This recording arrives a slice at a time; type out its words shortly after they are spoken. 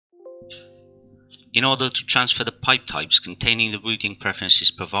In order to transfer the pipe types containing the routing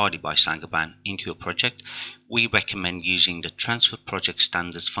preferences provided by Saint-Gobain into your project, we recommend using the Transfer Project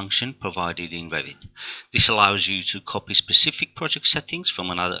Standards function provided in Revit. This allows you to copy specific project settings from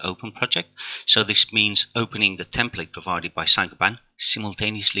another open project, so this means opening the template provided by Saint-Gobain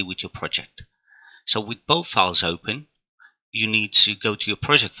simultaneously with your project. So with both files open, you need to go to your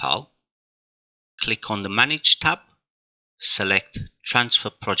project file, click on the Manage tab, select Transfer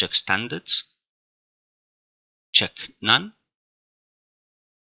Project Standards, check None.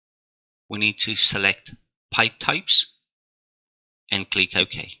 We need to select Pipe Types and click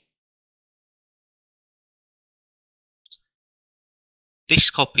OK. This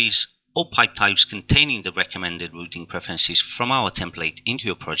copies all pipe types containing the recommended routing preferences from our template into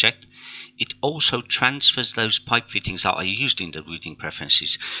your project. It also transfers those pipe fittings that are used in the routing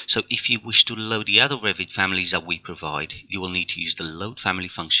preferences. So if you wish to load the other Revit families that we provide, you will need to use the Load Family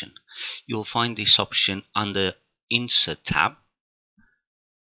function. You will find this option under Insert tab,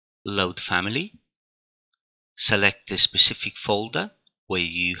 Load Family. Select the specific folder where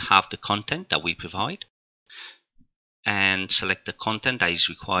you have the content that we provide, and select the content that is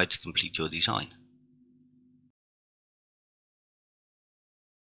required to complete your design.